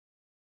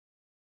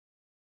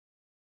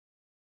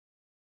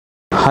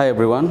Hi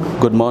everyone,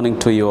 good morning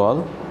to you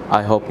all.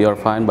 I hope you are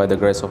fine by the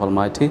grace of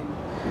Almighty.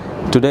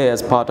 Today,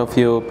 as part of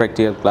your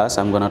practical class,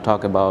 I'm going to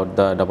talk about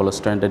the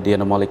double-stranded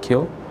DNA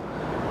molecule.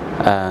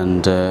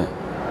 And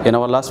in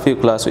our last few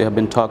classes, we have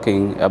been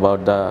talking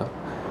about the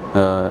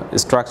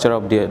structure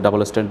of the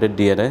double-stranded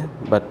DNA.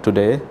 But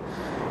today,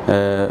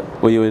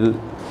 we will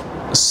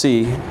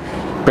see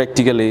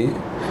practically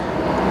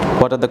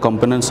what are the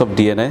components of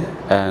DNA,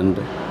 and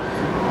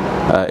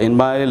in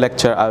my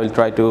lecture I will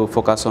try to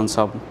focus on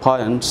some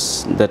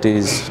points, that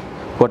is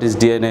what is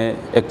DNA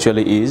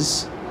actually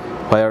is,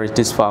 where it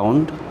is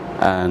found,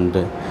 and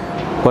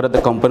what are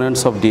the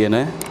components of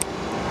DNA,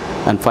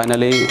 and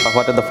finally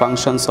what are the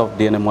functions of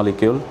DNA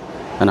molecule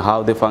and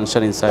how they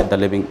function inside the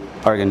living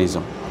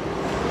organism.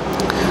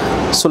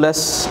 So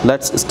let's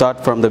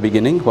start from the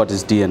beginning. What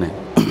is DNA?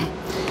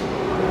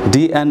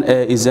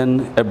 DNA is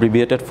an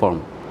abbreviated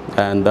form,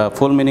 and the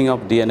full meaning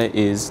of DNA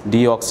is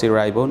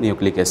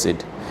deoxyribonucleic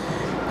acid.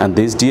 And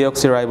this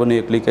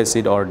deoxyribonucleic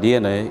acid, or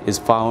DNA, is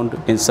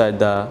found inside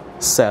the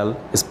cell,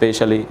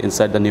 especially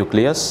inside the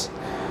nucleus.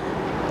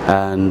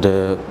 And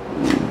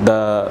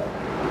the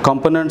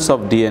components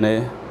of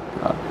DNA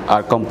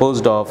are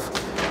composed of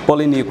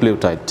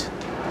polynucleotide.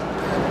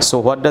 So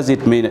what does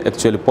it mean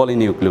actually,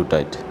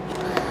 polynucleotide?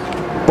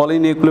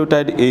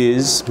 Polynucleotide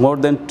is more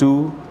than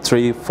 2,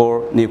 3,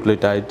 4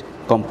 nucleotide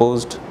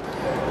composed,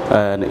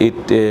 and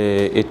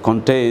it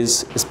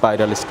contains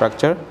spiral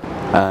structure.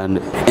 And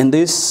in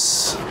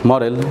this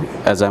model,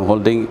 as I'm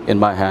holding in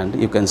my hand,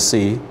 you can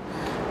see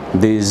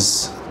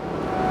this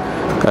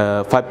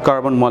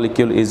 5-carbon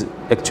molecule is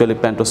actually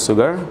pentose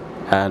sugar,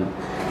 and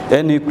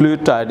a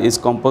nucleotide is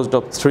composed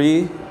of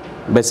 3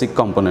 basic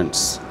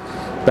components: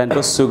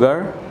 pentose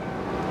sugar,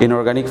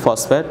 inorganic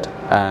phosphate,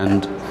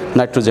 and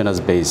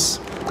nitrogenous base.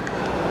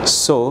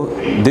 So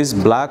this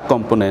black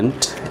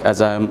component,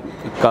 as I am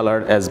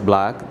colored as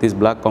black, this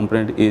black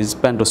component is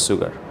pentose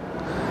sugar.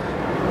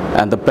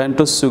 And the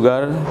pentose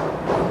sugar,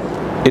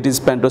 it is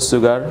pentose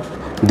sugar.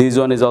 This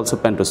one is also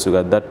pentose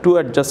sugar. The 2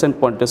 adjacent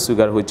pentose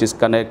sugar, which is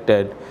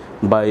connected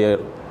by a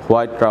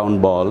white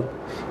round ball,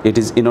 it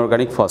is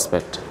inorganic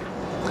phosphate.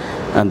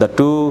 And the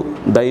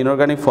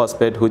inorganic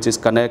phosphate, which is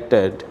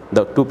connected,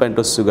 the 2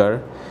 pentose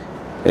sugar,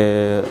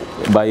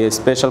 by a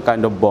special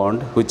kind of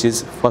bond, which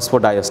is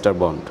phosphodiester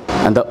bond.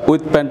 And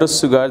with pentose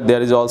sugar,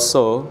 there is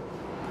also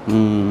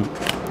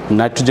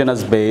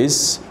nitrogenous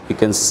base. You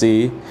can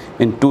see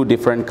in 2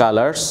 different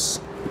colors,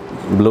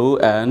 blue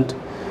and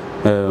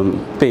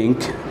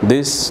pink.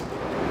 These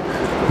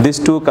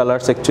 2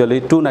 colors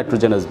actually 2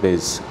 nitrogenous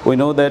base. We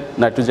know that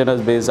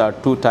nitrogenous base are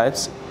 2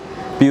 types: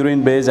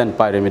 purine base and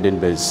pyrimidine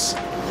base.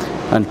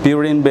 And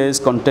purine base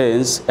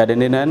contains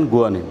adenine and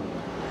guanine,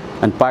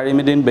 and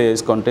pyrimidine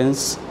base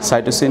contains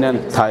cytosine and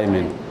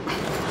thymine.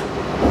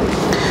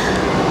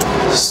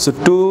 So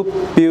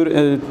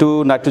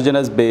 2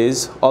 nitrogenous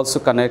base also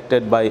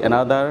connected by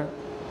another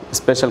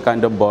special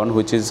kind of bond,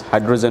 which is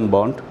hydrogen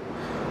bond.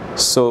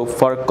 So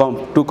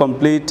to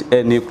complete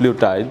a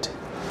nucleotide,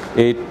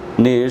 it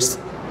needs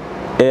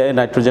a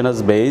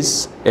nitrogenous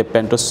base, a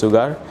pentose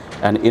sugar,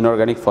 and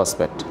inorganic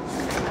phosphate.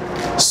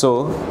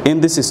 So in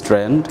this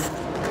strand,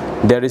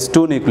 there is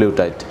 2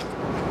 nucleotides.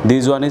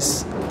 This one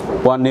is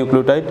 1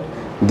 nucleotide,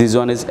 this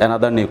one is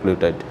another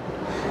nucleotide.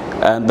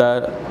 And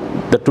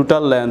the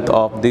total length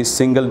of this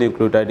single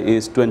nucleotide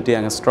is 20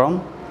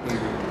 angstrom,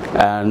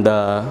 and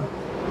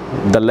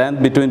the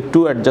length between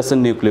 2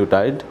 adjacent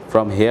nucleotides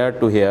from here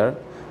to here,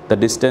 the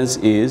distance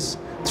is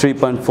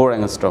 3.4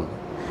 angstrom.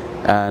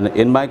 And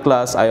in my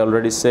class, I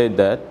already said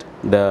that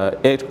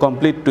a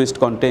complete twist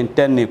contains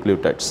 10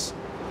 nucleotides.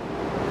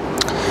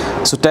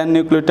 So 10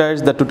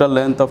 nucleotides, the total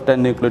length of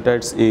 10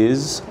 nucleotides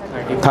is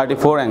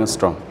 34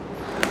 angstrom.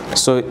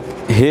 So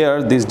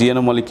here this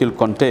DNA molecule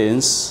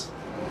contains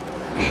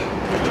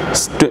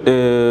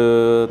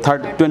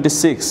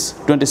 26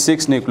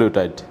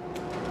 nucleotide.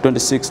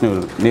 26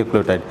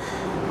 nucleotide,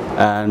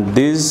 and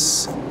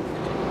this,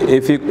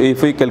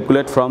 if we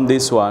calculate from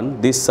this one,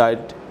 this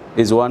side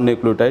is 1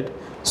 nucleotide.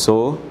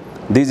 So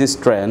this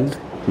strand,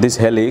 this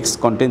helix,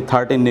 contains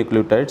 13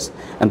 nucleotides,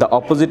 and the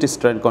opposite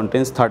strand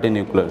contains 13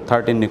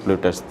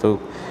 nucleotides. So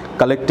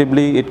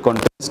collectively it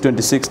contains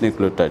 26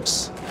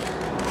 nucleotides.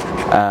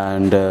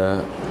 And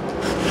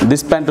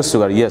this pentose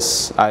sugar,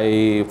 yes,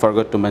 I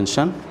forgot to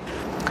mention,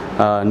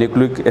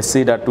 nucleic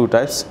acid are 2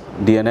 types,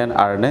 DNA and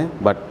RNA,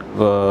 but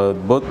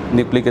both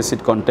nucleic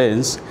acid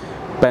contains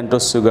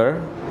pentose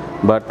sugar,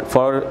 but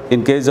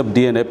in case of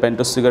DNA,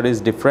 pentose sugar is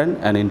different,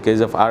 and in case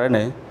of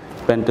RNA,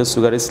 pentose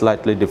sugar is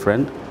slightly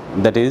different.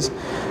 That is,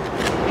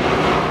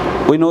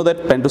 we know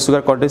that pentose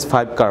sugar contains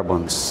 5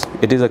 carbons.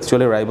 It is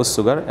actually ribose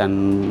sugar,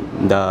 and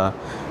the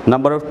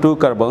number of 2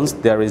 carbons,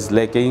 there is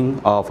lacking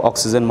of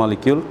oxygen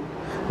molecule.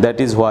 That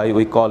is why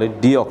we call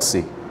it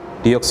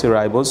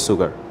deoxyribose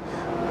sugar.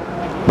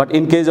 But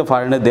in case of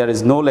RNA, there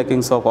is no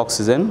lackings of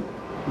oxygen.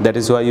 That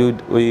is why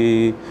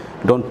we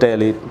don't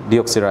tell it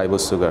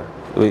deoxyribose sugar.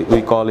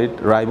 We call it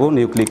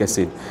ribonucleic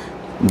acid.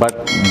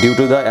 But due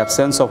to the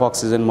absence of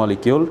oxygen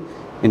molecule,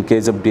 in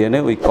case of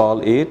DNA, we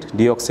call it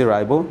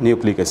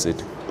deoxyribonucleic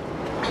acid.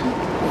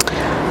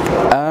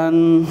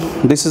 And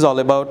this is all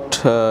about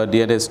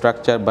DNA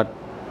structure, but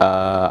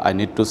I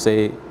need to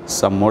say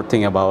some more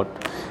thing about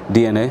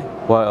DNA.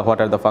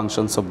 What are the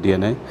functions of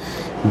DNA?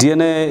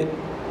 DNA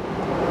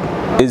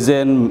is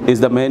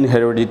the main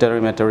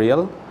hereditary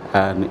material,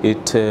 and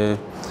it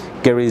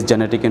carries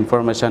genetic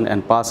information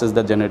and passes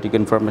the genetic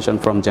information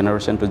from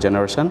generation to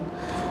generation.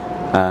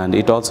 And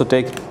it also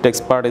takes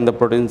part in the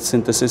protein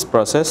synthesis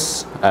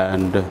process,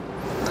 and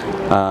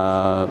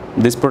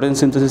this protein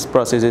synthesis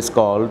process is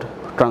called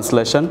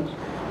translation,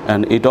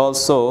 and it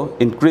also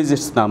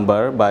increases its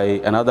number by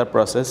another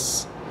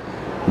process.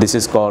 This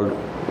is called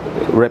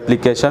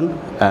replication.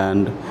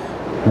 And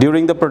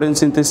during the protein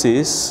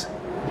synthesis,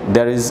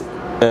 there is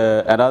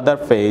another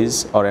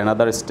phase or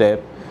another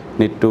step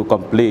need to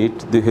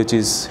complete, which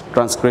is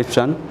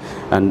transcription.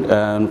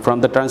 And from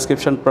the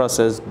transcription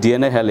process,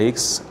 DNA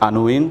helix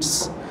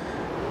unwinds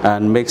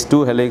and makes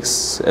two helix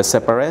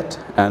separate,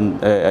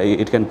 and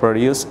it can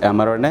produce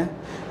mRNA.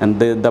 And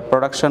the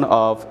production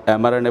of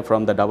mRNA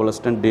from the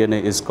double-strand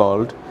DNA is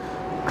called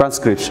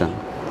transcription.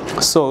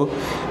 So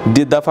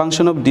the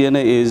function of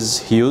DNA is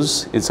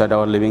huge inside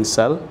our living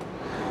cell,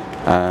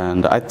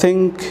 and I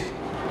think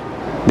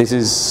this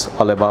is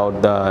all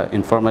about the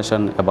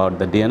information about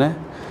the DNA.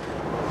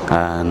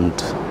 And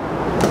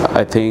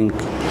I think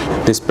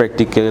this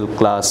practical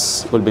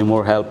class will be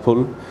more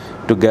helpful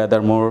to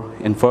gather more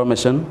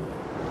information.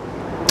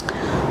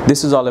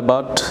 This is all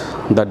about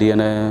the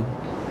DNA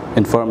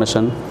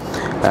information,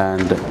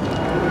 and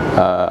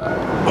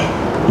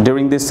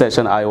during this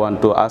session I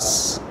want to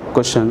ask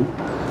question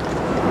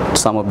to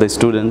some of the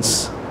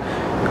students,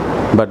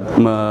 but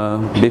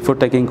before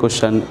taking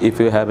question, if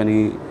you have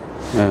any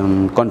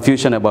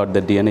confusion about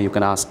the DNA, you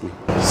can ask me.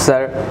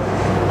 Sir,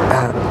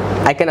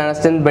 I can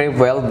understand very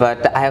well,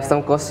 but I have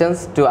some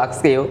questions to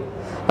ask you.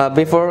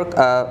 Before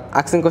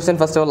asking question,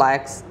 first of all,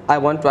 I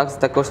want to ask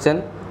the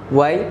question,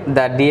 why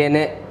the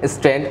DNA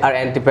strands are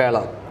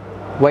antiparallel?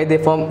 Why they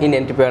form in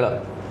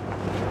antiparallel?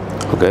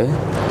 Okay,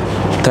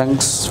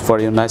 thanks for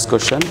your nice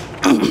question.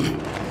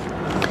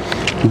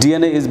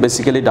 DNA is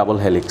basically double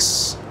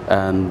helix,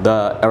 and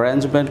the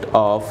arrangement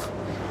of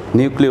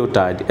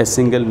nucleotide, a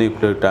single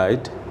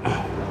nucleotide,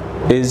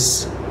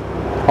 is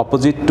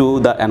opposite to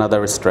the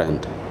another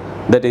strand.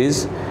 That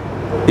is,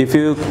 if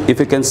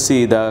you can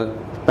see the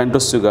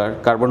pentose sugar,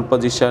 carbon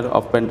position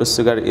of pentose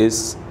sugar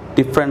is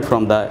different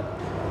from the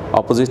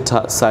opposite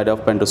side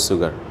of pentose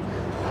sugar.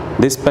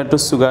 This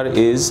pentose sugar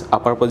is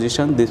upper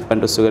position, this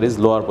pentose sugar is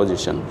lower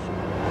position.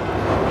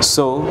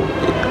 So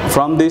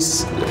from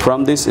this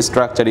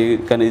structure you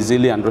can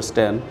easily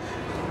understand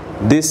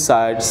these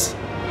sides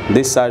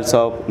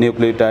of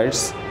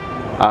nucleotides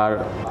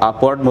are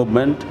upward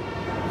movement,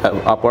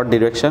 upward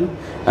direction,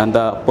 and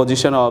the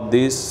position of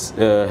this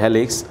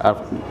helix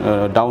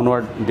are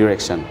downward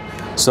direction.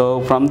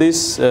 So from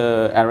this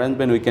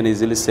arrangement we can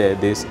easily say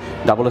this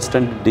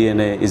double-stranded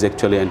DNA is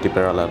actually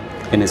antiparallel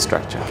in its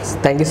structure.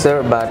 Thank you,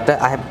 sir, but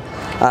I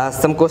have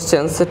some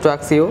questions to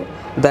ask you.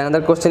 The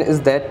another question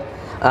is that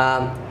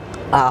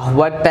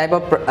what type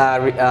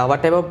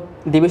of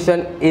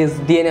division is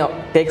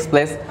DNA takes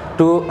place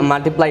to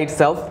multiply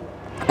itself,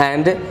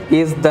 and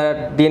is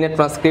the DNA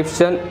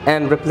transcription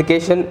and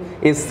replication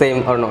is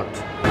same or not?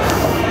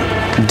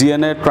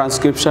 DNA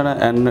transcription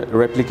and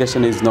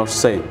replication is not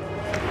same.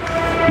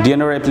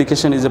 DNA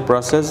replication is a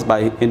process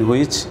in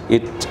which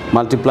it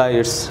multiplies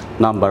its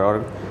number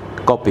or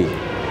copy,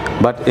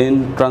 but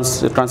in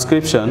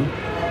transcription,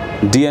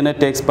 DNA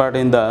takes part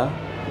in the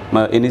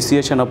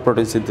initiation of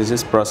protein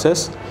synthesis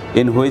process,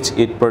 in which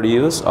it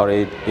produces or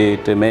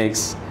it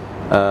makes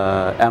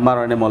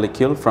mRNA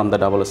molecule from the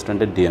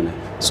double-stranded DNA.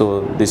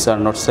 So these are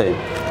not same.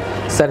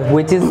 Sir,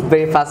 which is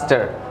very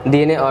faster,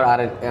 DNA or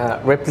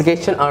RNA,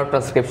 replication or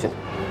transcription?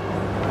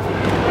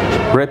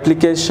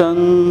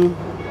 Replication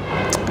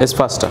is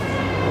faster.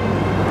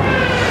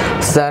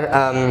 Sir,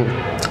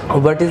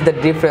 what is the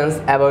difference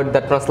about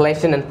the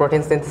translation and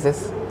protein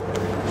synthesis?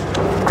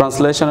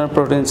 Translation and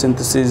protein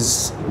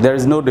synthesis, there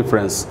is no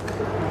difference.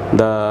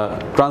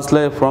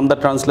 From the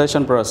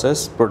translation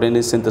process, protein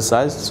is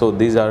synthesized, so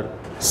these are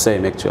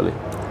same actually.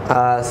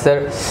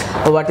 Sir,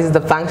 what is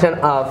the function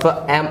of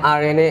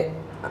mRNA?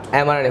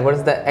 What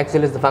is the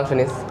actually the function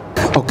is?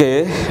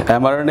 Okay,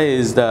 mRNA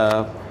is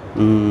the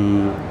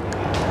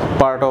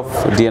part of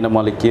DNA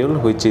molecule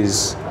which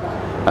is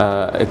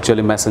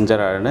actually messenger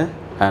RNA,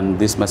 and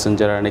this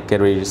messenger RNA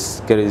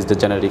carries the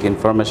genetic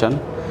information,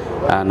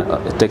 and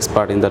it takes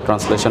part in the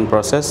translation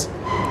process,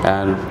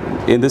 and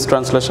in this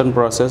translation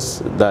process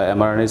the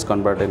mRNA is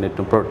converted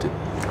into protein.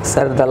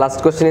 Sir, the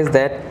last question is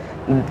that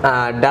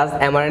does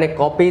mRNA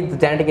copy the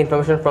genetic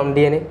information from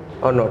DNA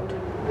or not?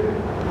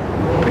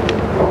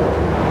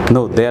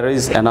 No, there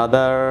is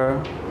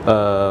another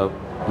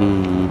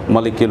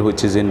molecule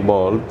which is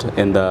involved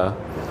in the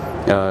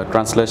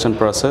translation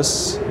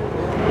process.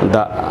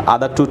 The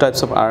other two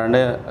types of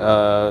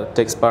RNA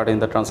takes part in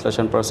the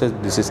translation process.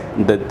 These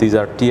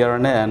are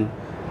tRNA and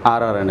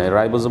rRNA,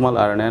 ribosomal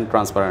RNA and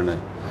transfer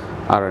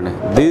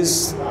RNA.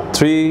 These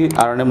three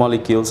RNA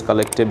molecules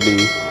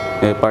collectively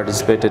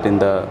participated in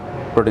the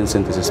protein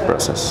synthesis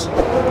process.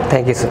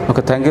 Thank you, sir.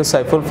 Okay, thank you,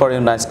 Saiful, for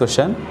your nice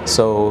question.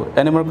 So,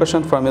 any more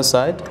questions from your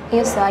side?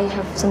 Yes, I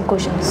have some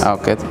questions.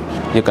 Okay,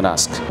 you can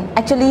ask.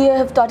 Actually, you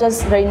have taught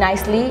us very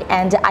nicely,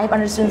 and I've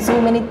understood so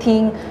many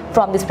things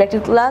from this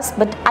practical class.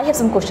 But I have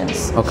some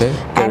questions. Okay,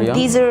 carry on.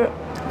 These are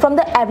from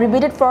the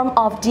abbreviated form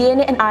of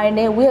DNA and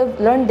RNA. We have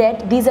learned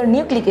that these are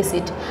nucleic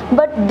acid,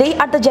 but they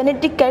are the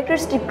genetic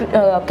characteristic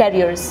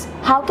carriers.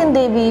 How can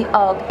they be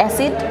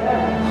acid?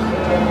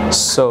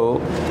 So,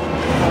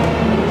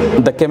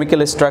 the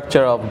chemical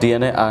structure of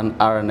DNA and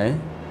RNA,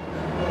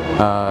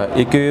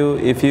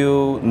 if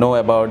you know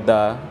about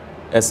the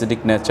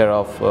acidic nature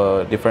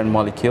of different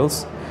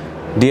molecules,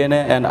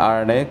 DNA and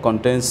RNA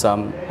contain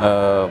some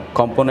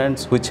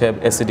components which have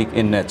acidic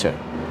in nature.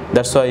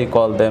 That's why you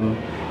call them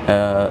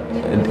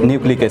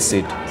nucleic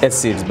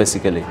acids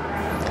basically.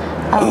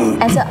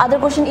 And the other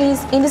question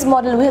is, in this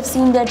model we have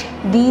seen that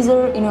these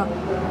are,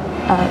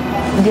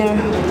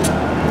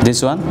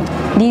 This one?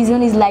 This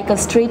one is like a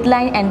straight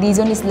line and this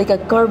one is like a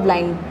curved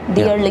line.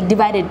 They are like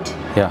divided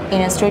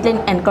in a straight line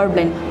and curved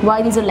line.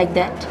 Why these are like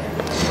that?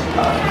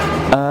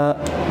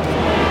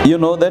 You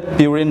know that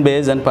purine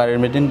base and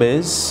pyrimidine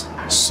base.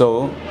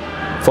 So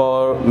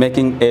for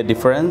making a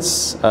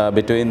difference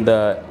between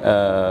the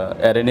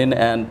adenine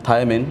and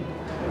thymine,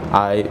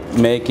 I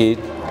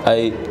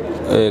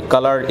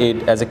color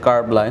it as a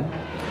curved line,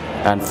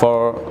 and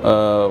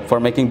for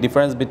making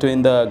difference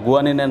between the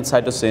guanine and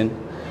cytosine,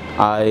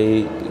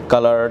 I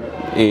colored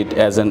it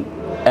as an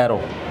arrow.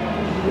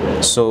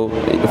 So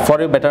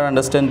for a better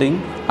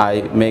understanding,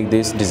 I make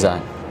this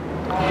design.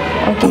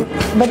 Okay,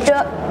 but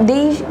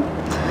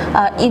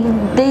if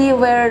they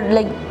were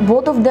like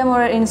both of them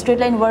were in straight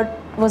line, what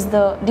was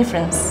the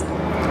difference?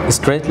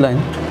 Straight line?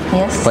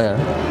 Yes. Where?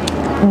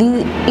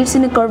 It's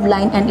in a curved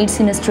line and it's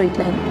in a straight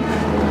line.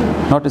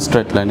 Not a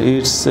straight line.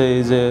 It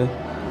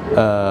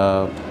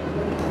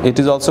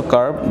is also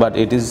curved, but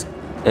it is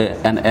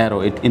an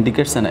arrow. It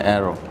indicates an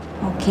arrow.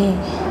 Okay.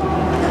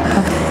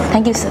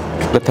 Thank you, sir.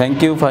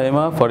 Thank you,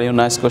 Fahima, for your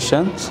nice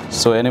questions.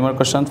 So, any more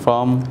questions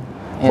from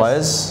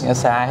boys?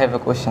 Yes, I have a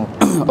question.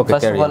 Okay,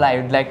 First of all, I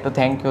would like to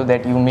thank you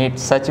that you made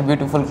such a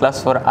beautiful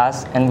class for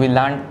us, and we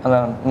learned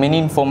many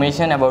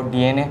information about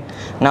DNA.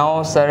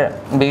 Now, sir,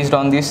 based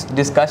on this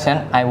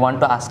discussion, I want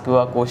to ask you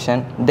a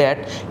question.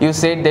 That you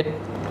said that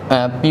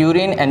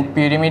purine and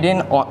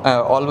pyrimidine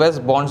always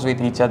bonds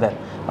with each other,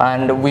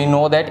 and we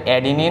know that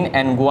adenine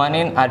and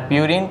guanine are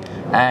purine,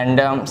 and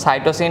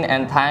cytosine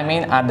and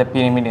thymine are the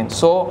pyrimidine.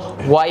 So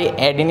why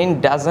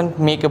adenine doesn't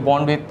make a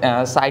bond with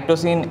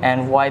cytosine,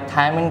 and why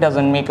thymine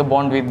doesn't make a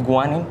bond with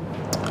guanine?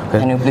 Okay.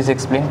 Can you please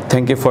explain?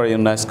 Thank you for your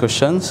nice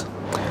questions.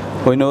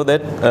 We know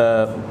that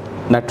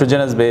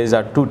nitrogenous base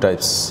are two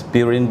types,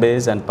 purine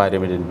base and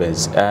pyrimidine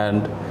base,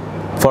 and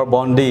for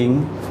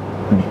bonding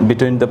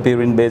between the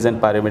purine base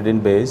and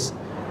pyrimidine base,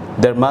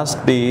 there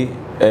must be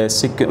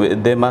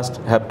they must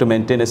have to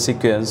maintain a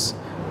sequence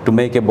to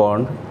make a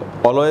bond.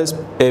 Always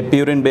a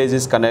purine base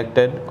is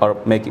connected or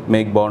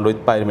make bond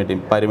with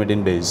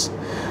pyrimidine base.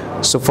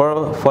 So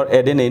for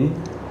adenine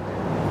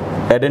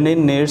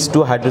needs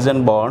two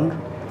hydrogen bond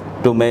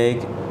to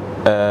make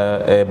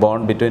a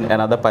bond between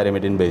another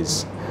pyrimidine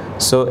base.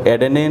 So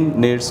adenine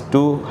needs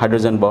two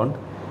hydrogen bond.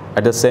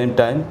 At the same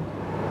time,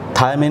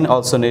 thymine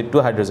also need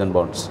two hydrogen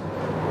bonds.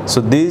 So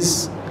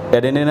these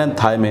adenine and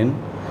thymine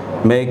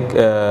make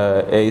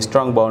a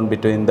strong bond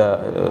between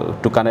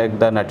to connect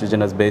the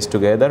nitrogenous base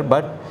together.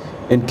 But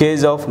in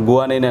case of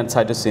guanine and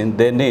cytosine,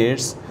 they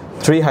need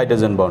three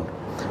hydrogen bond.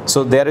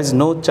 So there is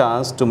no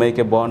chance to make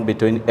a bond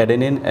between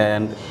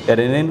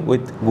adenine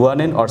with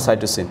guanine or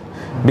cytosine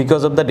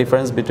because of the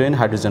difference between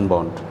hydrogen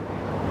bond.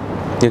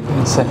 You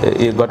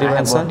got your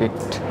answer? Got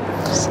it.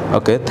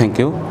 Okay, thank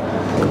you.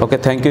 Okay,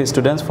 thank you,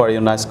 students, for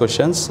your nice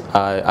questions.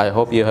 I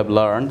hope you have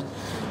learned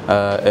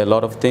a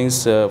lot of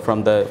things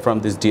from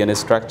this DNA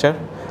structure.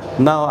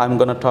 Now I'm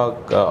going to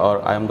talk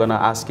or I'm going to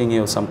asking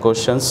you some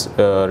questions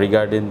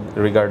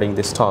regarding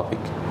this topic.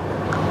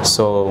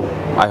 So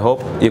I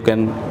hope you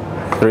can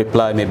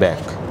reply me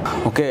back.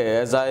 Okay,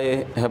 as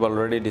I have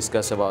already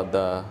discussed about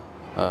the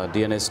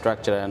DNA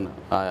structure, and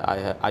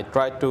I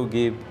tried to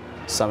give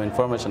some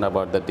information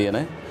about the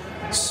DNA.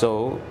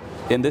 So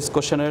in this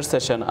questionnaire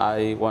session,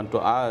 I want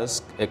to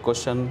ask a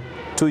question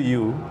to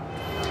you,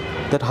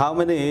 that how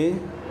many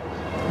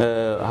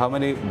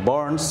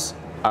bonds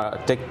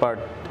take part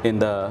in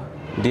the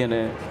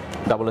DNA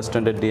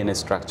double-stranded DNA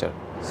structure?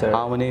 Sir,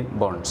 how many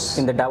bonds?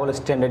 in the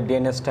double-stranded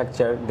DNA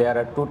structure, there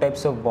are two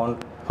types of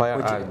bond.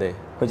 Where are they?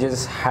 Which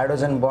is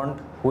hydrogen bond,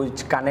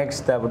 which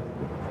connects the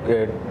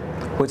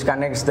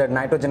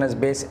nitrogenous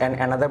base, and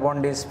another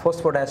bond is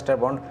phosphodiester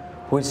bond,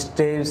 which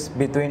stays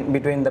between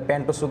the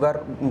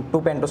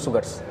two pentose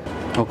sugars.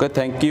 Okay,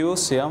 thank you,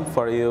 Siam,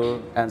 for your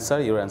answer.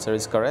 Your answer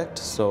is correct.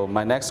 So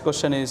my next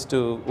question is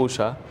to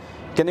Usha.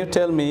 Can you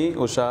tell me,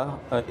 Usha,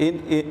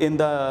 in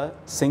the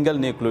single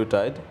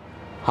nucleotide,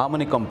 how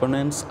many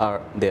components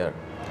are there?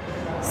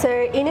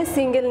 Sir, in a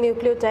single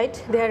nucleotide,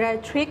 there are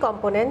three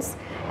components,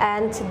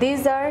 and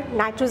these are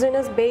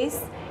nitrogenous base,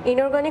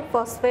 inorganic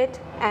phosphate,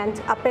 and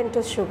a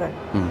pentose sugar.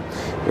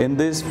 In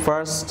this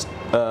first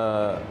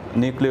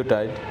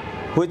nucleotide,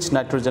 which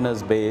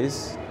nitrogenous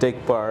base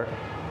take part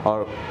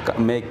or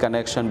make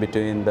connection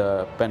between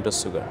the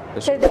pentose sugar?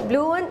 So the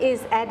blue one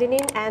is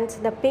adenine and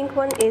the pink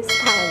one is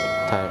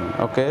thymine. Thymine.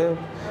 Okay,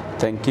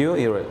 thank you.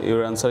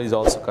 Your answer is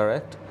also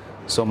correct.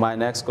 So my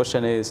next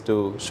question is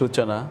to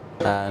Suchana,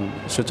 and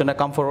Suchana,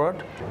 come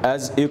forward.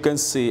 As you can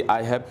see,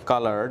 I have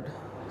colored.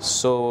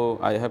 So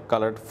I have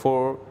colored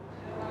four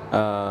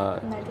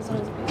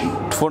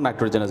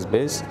nitrogenous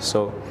base.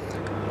 So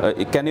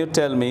can you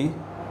tell me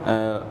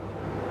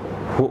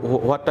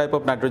what type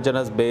of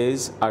nitrogenous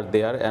base are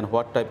there and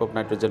what type of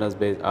nitrogenous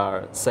base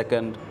are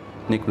second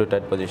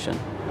nucleotide position?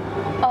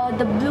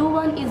 The blue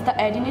one is the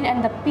adenine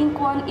and the pink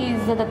one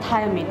is the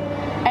thymine,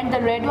 and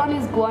the red one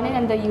is guanine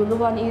and the yellow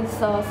one is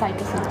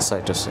cytosine.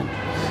 Cytosine.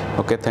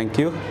 Okay, thank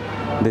you.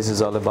 This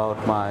is all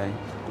about my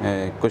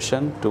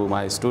question to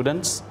my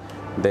students.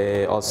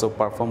 They also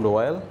performed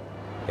well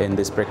in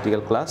this practical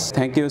class.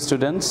 Thank you,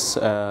 students.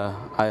 I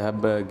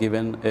have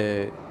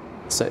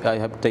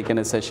taken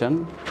a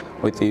session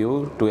with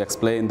you to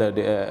explain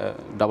the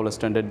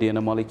double-stranded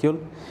DNA molecule,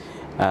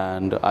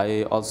 and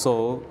I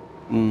also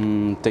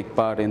take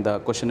part in the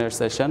questionnaire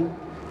session.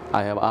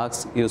 I have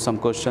asked you some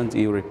questions,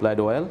 you replied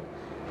well,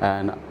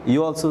 and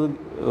you also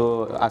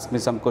asked me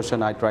some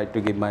question. I tried to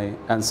give my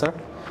answer.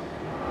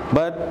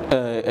 But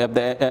at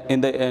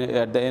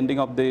the ending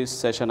of this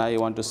session, I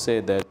want to say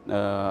that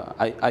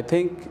I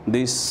think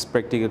this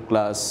practical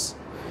class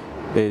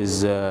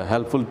is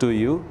helpful to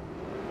you,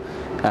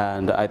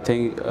 and I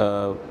think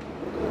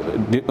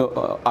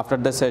after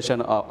the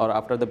session or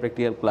after the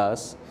practical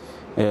class,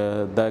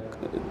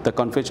 the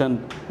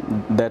confusion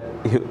that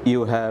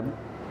you have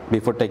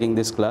before taking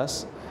this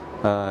class,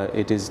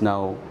 it is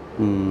now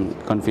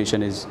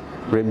confusion is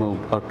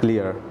removed or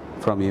clear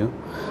from you.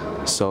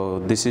 So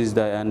this is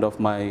the end of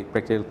my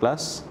practical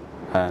class,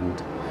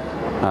 and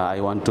I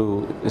want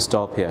to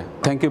stop here.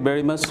 Thank you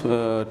very much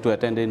to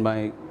attend in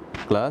my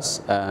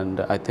class,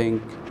 and I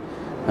think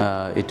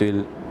it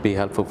will be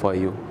helpful for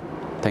you.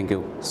 Thank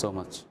you so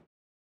much.